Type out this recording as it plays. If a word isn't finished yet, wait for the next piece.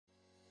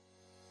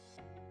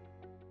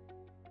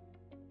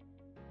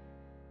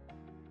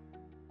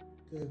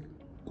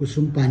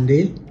Kusum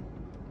Pandey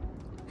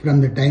from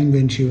the time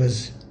when she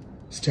was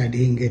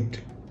studying at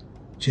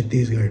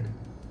Chhattisgarh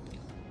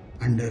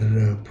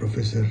under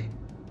Professor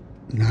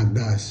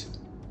Nagdas,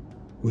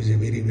 who is a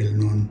very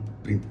well-known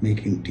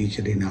printmaking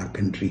teacher in our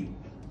country.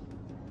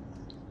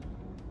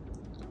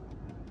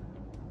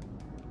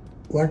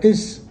 What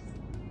is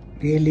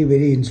really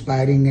very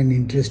inspiring and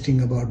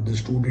interesting about the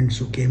students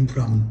who came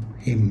from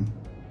him,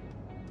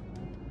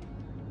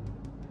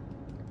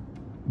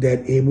 they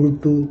are able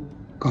to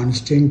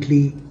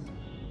constantly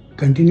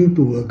continue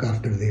to work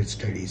after their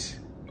studies.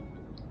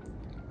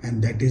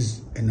 And that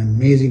is an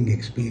amazing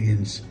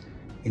experience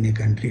in a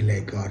country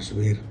like ours,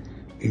 where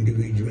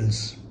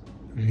individuals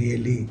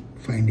really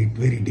find it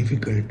very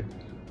difficult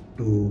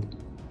to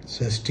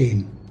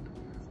sustain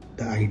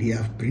the idea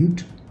of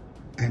print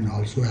and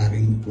also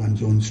having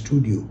one's own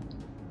studio.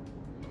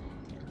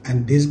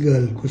 And this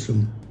girl,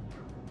 Kusum,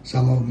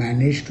 somehow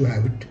managed to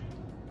have it,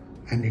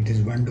 and it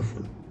is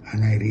wonderful.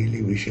 And I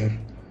really wish her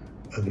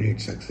a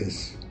great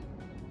success.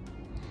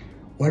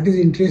 What is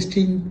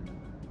interesting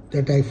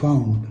that I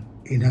found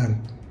in her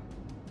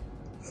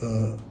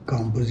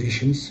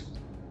compositions,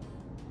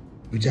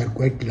 which are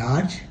quite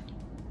large.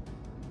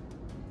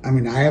 I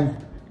mean, I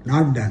have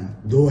not done,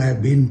 though I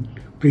have been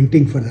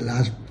printing for the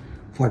last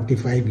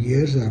 45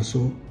 years or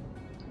so,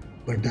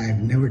 but I have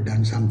never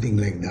done something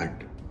like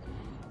that.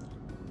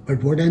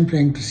 But what I am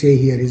trying to say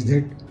here is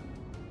that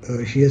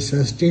she has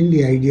sustained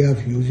the idea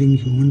of using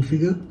human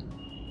figure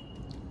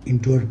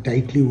into her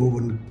tightly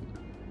woven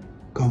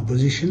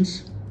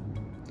compositions,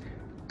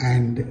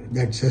 and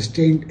that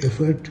sustained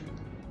effort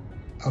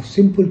of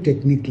simple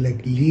technique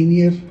like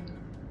linear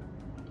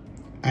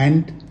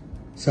and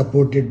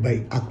supported by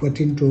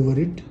aquatint over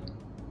it,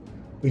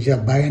 which are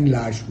by and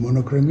large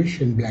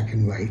monochromish and black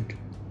and white,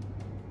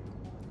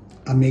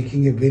 are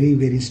making a very,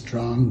 very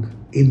strong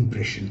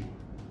impression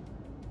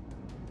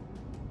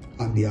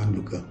on the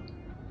onlooker.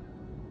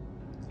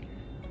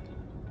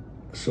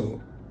 So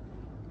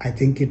I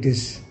think it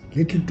is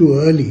little too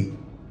early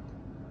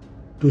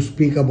to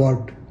speak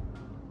about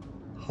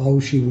how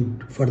she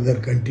would further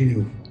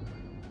continue,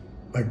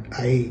 but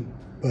I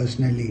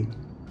personally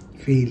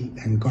feel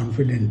and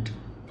confident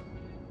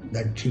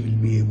that she will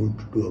be able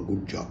to do a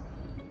good job.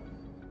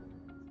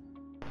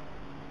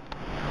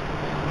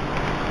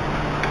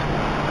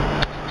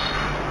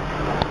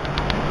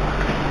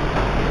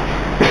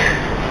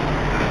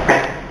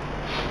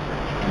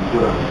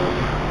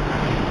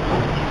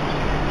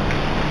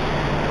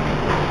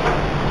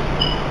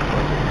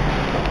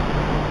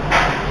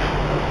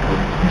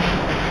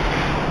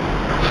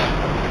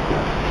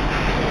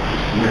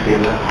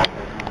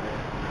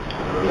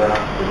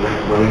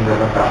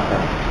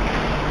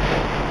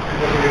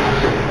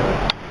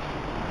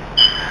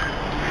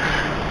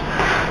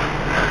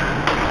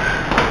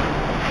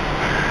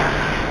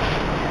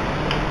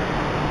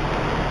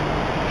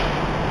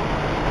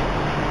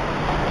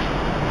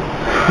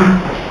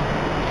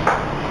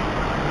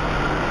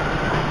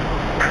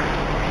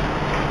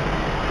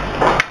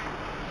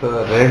 So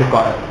red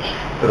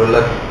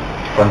roller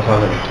कौन सा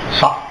वाला?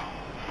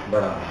 Soft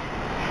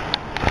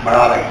बड़ा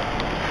वाला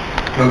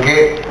क्योंकि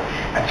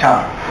अच्छा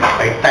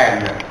बैठता है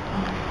अंदर.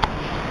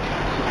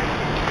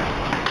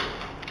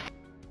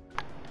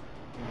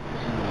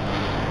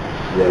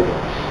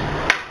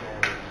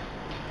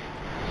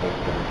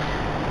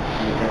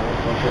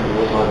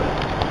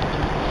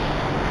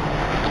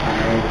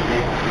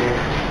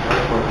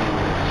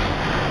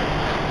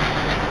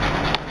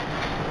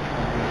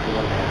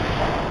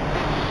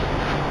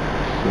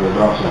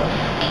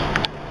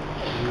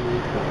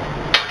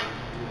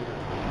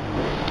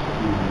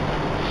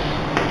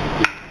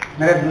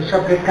 मेरा दूसरा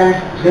प्लेट का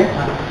है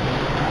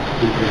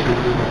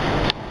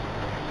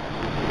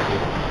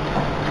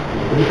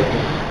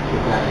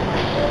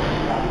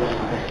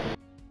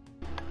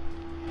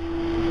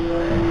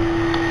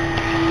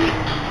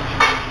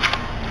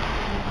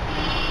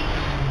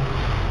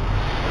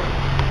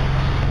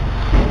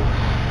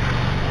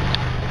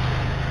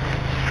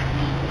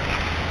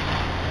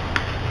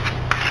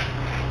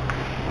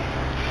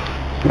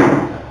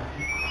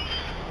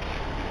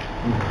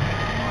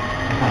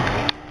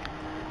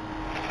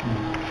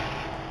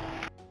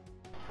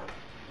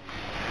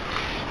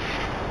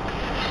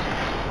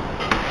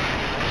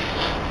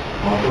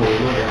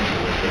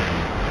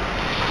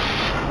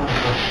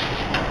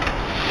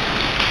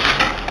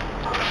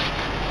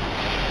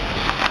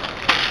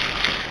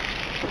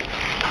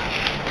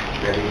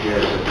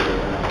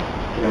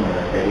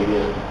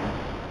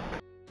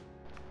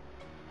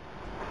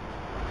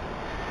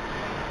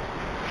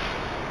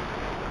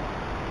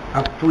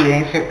अब तू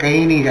यहीं से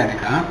कहीं नहीं जाने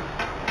का.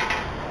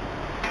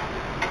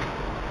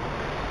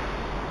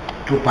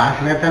 तू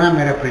पास रहता ना,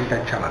 मेरा प्रिंट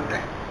अच्छा बनता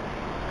है.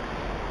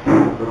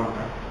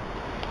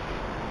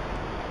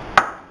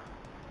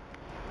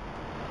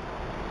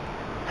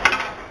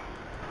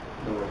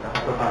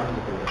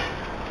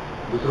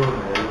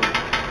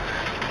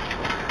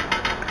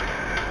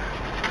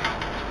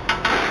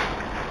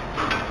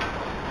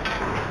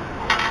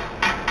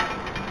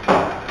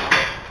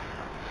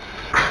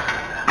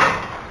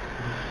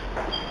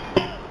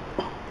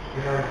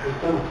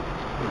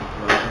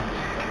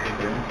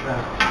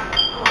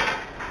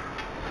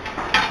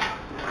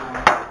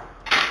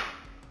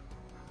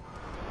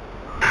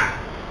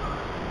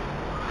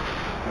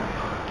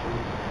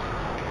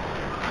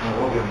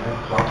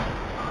 clock